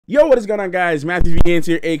Yo, what is going on, guys? Matthew V. Haynes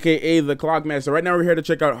here, aka the Clockmaster. Right now, we're here to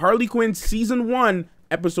check out Harley Quinn Season 1,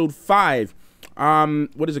 Episode 5.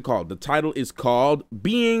 What is it called? The title is called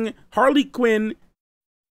Being Harley Quinn.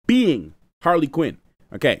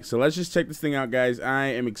 Okay, so let's just check this thing out, guys. I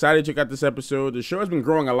am excited to check out this episode. The show has been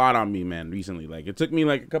growing a lot on me, man, recently. Like, it took me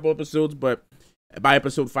like a couple episodes, but by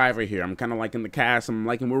episode 5 right here, I'm kind of liking the cast. I'm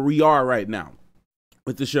liking where we are right now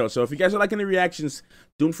with the show. So if you guys are liking the reactions,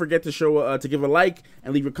 don't forget to show to give a like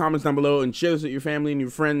and leave your comments down below and share this with your family and your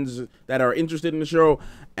friends that are interested in the show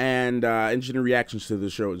and interested in reactions to the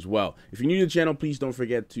show as well. If you're new to the channel, please don't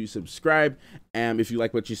forget to subscribe if you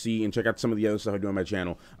like what you see, and check out some of the other stuff I do on my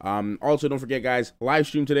channel. Also, don't forget, guys, live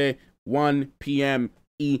stream today, 1 p.m.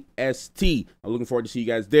 EST. I'm looking forward to see you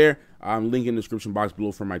guys there. Link in the description box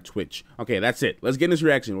below for my Twitch. Okay, that's it. Let's get in this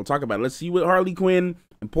reaction. We'll talk about it. Let's see what Harley Quinn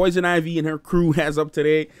and Poison Ivy and her crew has up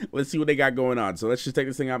today. Let's see what they got going on. So let's just take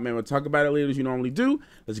this thing out, man. We'll talk about it later as you normally do.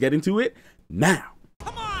 Let's get into it now.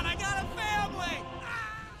 Come on, I got a family!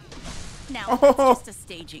 Now, it's just a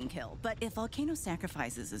staging kill, but if volcano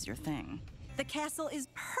sacrifices is your thing, the castle is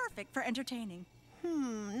perfect for entertaining.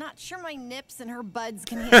 Not sure my nips and her buds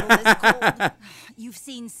can handle this cold. You've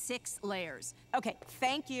seen 6 layers. Okay,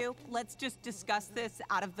 thank you. Let's just discuss this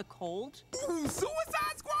out of the cold.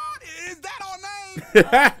 Suicide Squad? Is that our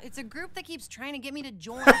name? It's a group that keeps trying to get me to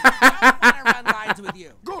join. I don't want to run lines with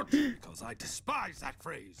you. Good, because I despise that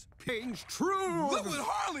phrase. Page true. Look what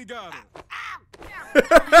Harley got her.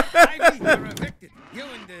 Ivy, you're evicted. You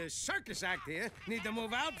and the circus act here need to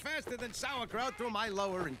move out faster than sauerkraut through my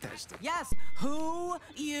lower intestine. Yes, who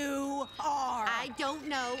you are. I don't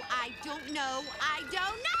know. I don't know. I don't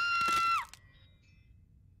know.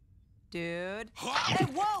 Dude. Hey,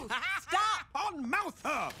 whoa, stop. Unmouth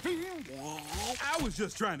her. I was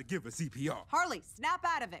just trying to give her CPR. Harley, snap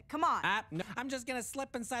out of it. Come on. No, I'm just gonna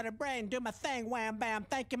slip inside her brain, do my thing, wham bam,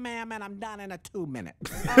 thank you ma'am, and I'm done in a 2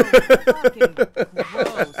 minutes. Oh, fucking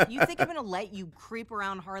gross. You think I'm gonna let you creep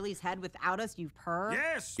around Harley's head without us, you perv?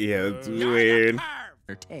 Yes. Yeah, it's weird.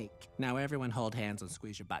 Her take. Now everyone hold hands and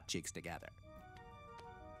squeeze your butt cheeks together.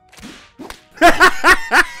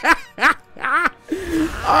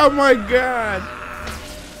 Oh my god.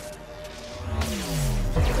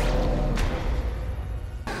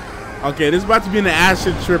 Okay, this is about to be an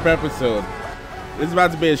acid trip episode. This is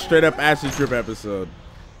about to be a straight up acid trip episode.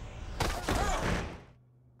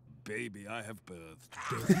 Baby, I have birthed.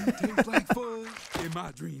 Does he taste like fun? In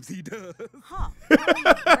my dreams, he does. Huh.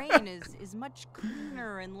 Harley's brain is much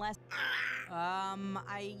cleaner and less.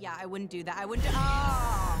 I wouldn't do that. I wouldn't do.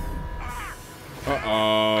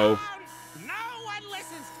 Uh-oh. No one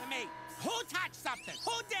listens to me. Who touched something?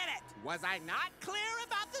 Who did it? Was I not clear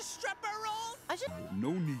about the stripper rules?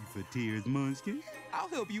 No need for tears, Munchkin. I'll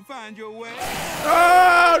help you find your way.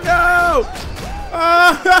 Oh no!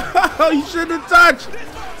 Oh, you shouldn't have touched.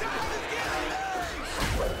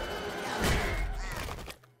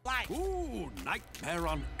 Ooh, Nightmare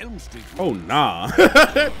on Elm Street. Oh nah.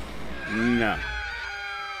 No.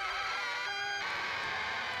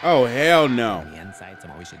 Oh hell no. The insights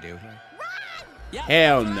on what we should do here. Yeah,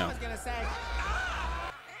 Hell that's what no. I was gonna say.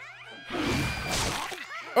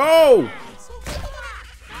 Oh!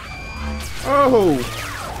 Oh!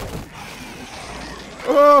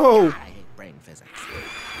 Oh! I hate brain physics.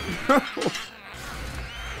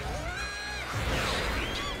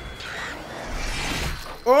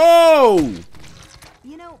 Oh!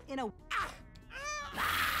 You know, in a.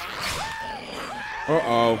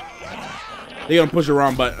 Uh-oh. They gonna push the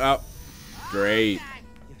wrong button up. Great.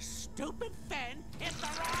 You stupid Finn. Hit the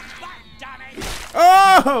wrong button, dummy.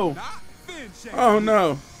 Oh! Not Finn, Shane. Oh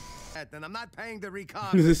no. Then I'm not paying the recon.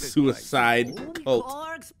 This is suicide cult.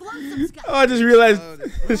 Our explosives Oh, I just realized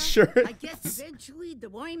his shirt. I guess eventually the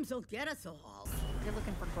worms will get us all. You're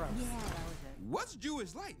looking for growth. Yeah, that was it. What's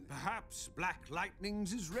Jewish lightning? Perhaps Black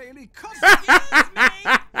Lightning's Israeli cousin. Excuse me.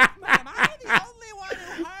 Am I the only one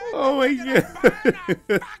who heard? Oh my god.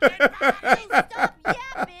 Stop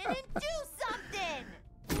yapping and do something.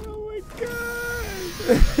 Oh my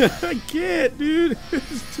god. I can't, dude.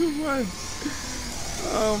 It's too much.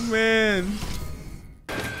 Oh man.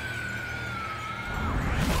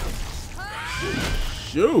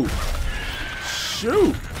 Shoot.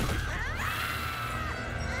 Shoot.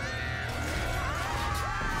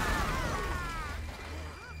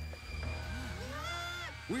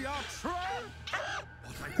 We are trapped.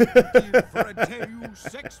 What I would give for a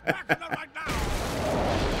Deus Ex Machina right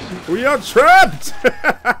now. We are trapped.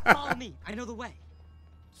 Follow me. I know the way.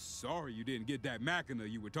 Sorry you didn't get that Machina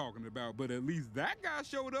you were talking about, but at least that guy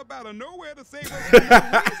showed up out of nowhere to save us from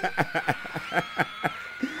no reason.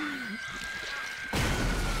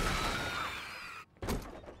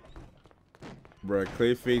 Bro,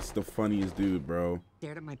 Clayface the funniest dude, bro.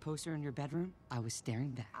 Stared at my poster in your bedroom. I was staring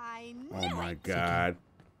back. I knew Oh my it. god.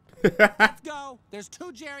 Let's go. There's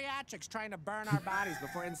 2 geriatrics trying to burn our bodies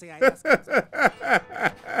before NCIS comes.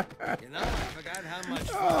 You know, I forgot how much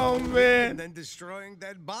fun Oh, it was man. and then destroying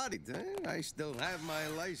dead bodies. I still have my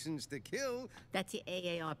license to kill. That's the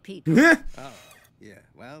AARP. Oh, yeah.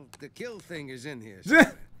 Well, the kill thing is in here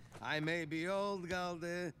somewhere. I may be old,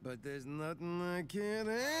 Galde, but there's nothing I can't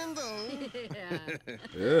handle.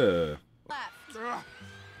 Yeah.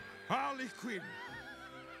 Harley Quinn,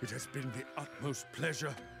 it has been the utmost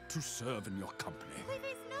pleasure to serve in your company.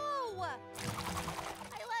 Please, no! I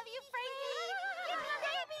love you, Frankie! You're my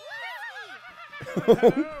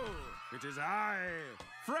baby! Hello, it is I,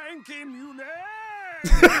 Frankie Muniz.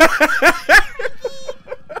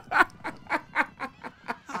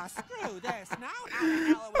 Screw this. Now how the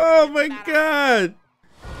hell are we Oh gonna my get that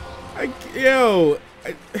god.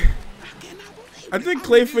 I think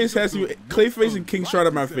Clayface has you. Clayface and King Shark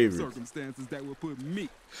are my favorites. Circumstances that would put me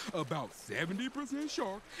about 70%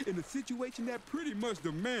 shark in a situation that pretty much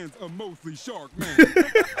demands a mostly shark man. Is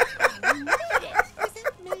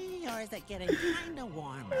it me, or is it getting kind of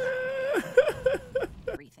warm?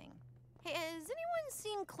 Everything. Hey, has anyone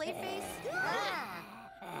seen Clayface?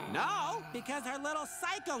 No, because her little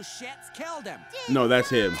psycho shits killed him. No, that's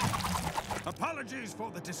him. Apologies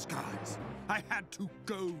for the disguise. I had to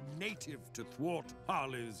go native to thwart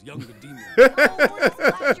Harley's younger demon. Oh, we're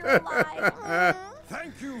glad you're alive.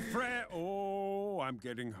 Thank you, Frey. Oh, I'm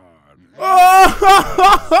getting hard.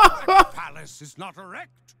 Oh! Palace is not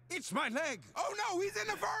erect. It's my leg. Oh no, he's in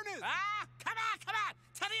the furnace! Ah, come on,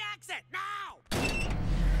 to the exit, now!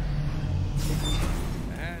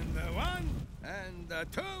 And the 1, and the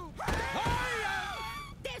 2.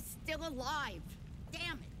 They're still alive.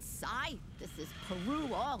 Damn it, Cy. This is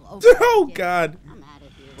Peru all over. Oh again. god. I'm out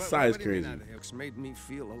of here. Size What do you mean crazy. out of here? It's made me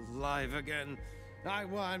feel alive again. I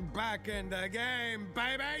want back in the game,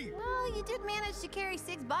 baby. Well, you did manage to carry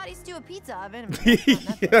 6 bodies to a pizza oven.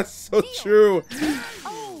 That's so true.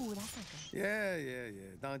 Oh, that's not good.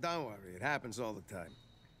 Yeah. Don't worry. It happens all the time.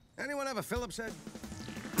 Anyone have a Phillips head?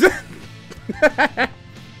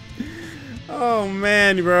 Oh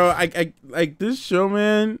man, bro. I like this show,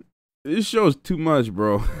 man. This show is too much,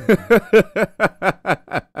 bro.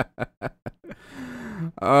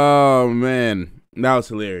 Oh man, that was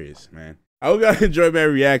hilarious, man. I hope y'all enjoyed my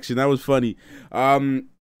reaction. That was funny.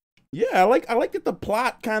 Yeah, I like that the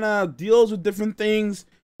plot kind of deals with different things,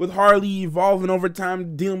 with Harley evolving over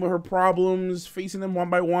time, dealing with her problems, facing them one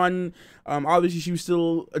by one. Obviously, she was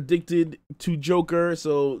still addicted to Joker,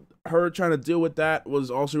 so her trying to deal with that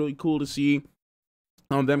was also really cool to see.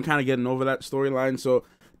 Them kind of getting over that storyline, so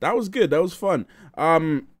that was good. That was fun.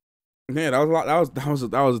 Man, that was a lot.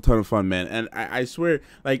 That was a ton of fun, man. And I swear,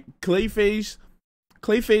 like Clayface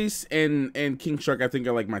and King Shark, I think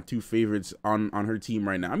are like my 2 favorites on her team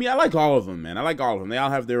right now. I mean, I like all of them, man. I like all of them. They all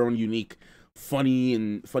have their own unique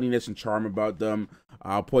funniness and charm about them.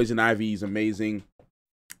 Poison Ivy is amazing.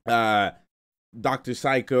 Dr.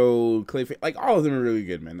 Psycho, Clayface, like all of them are really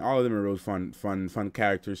good, man. All of them are really fun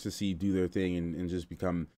characters to see do their thing and just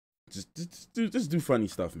become just do funny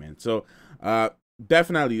stuff, man. So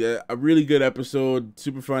definitely a really good episode,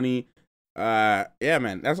 super funny. Yeah,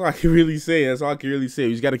 man, that's all I can really say. You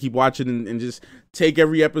just got to keep watching and just take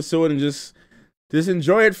every episode and just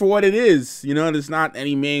enjoy it for what it is. You know, and it's not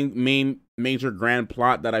any major grand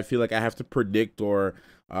plot that I feel like I have to predict or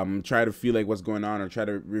try to feel like what's going on or try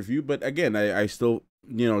to review. But again, I still,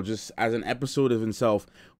 you know, just as an episode of itself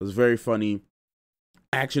was very funny.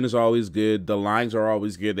 Action is always good. The lines are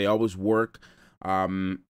always good. They always work.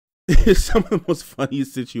 Some of the most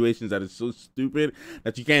funniest situations that is so stupid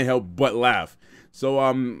that you can't help but laugh. So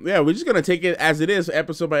yeah, we're just gonna take it as it is,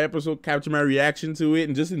 episode by episode, capture my reaction to it,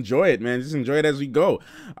 and just enjoy it, man. Just enjoy it as we go.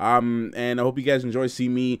 And I hope you guys enjoy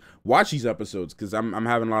seeing me watch these episodes, because I'm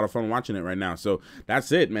having a lot of fun watching it right now. So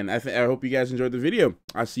that's it, man. I hope you guys enjoyed the video.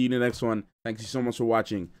 I'll see you in the next one. Thank you so much for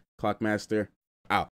watching. Clockmaster